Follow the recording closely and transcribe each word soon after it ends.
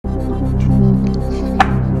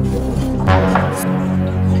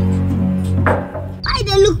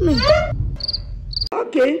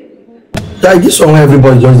Okay. Like this one,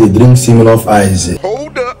 everybody just they drink semen off eyes.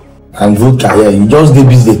 Hold up. And vodka, yeah, you just dey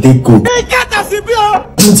busy, they take coke. Let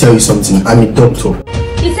me tell you something, I'm a doctor.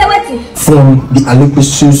 You say what? From the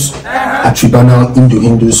alopecia attribunal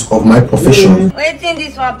Hindus of my profession. Waiting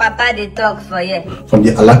this one, Papa, they talk for you. From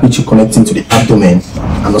the alopecia connecting to the abdomen,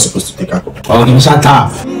 I'm not supposed to take alcohol. Okay, shut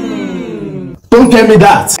up. Don't tell me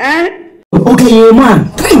that. Okay, you man,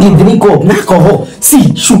 try to drink up, alcohol.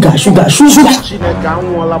 See, sugar. Tell her,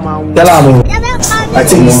 I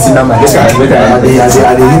think this cinema. This guy,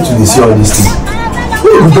 I need to see all these things.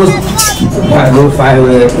 I go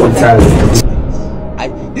fire hotel.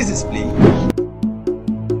 This is play.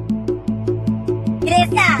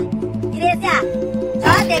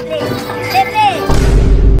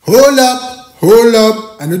 Hold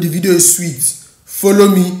up. I know the video is sweet. Follow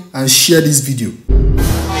me and share this video.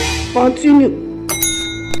 Continue.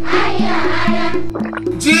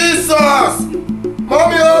 Jesus!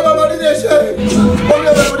 Mommy,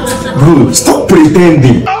 Bro, stop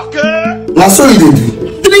pretending. Okay. Now so you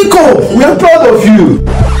did. Drink up. We are proud of you.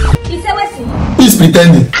 You say what? He's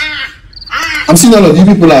pretending. I'm seeing all of you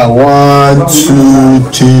people are 1, 2,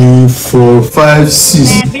 3, 4, 5, 6.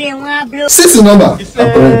 6 in number.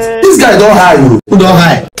 This guy don't hide you. Who don't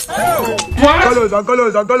hide?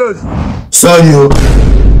 Uncle. Sorry you.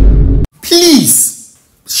 please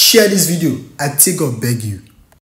share this video. I take God beg you.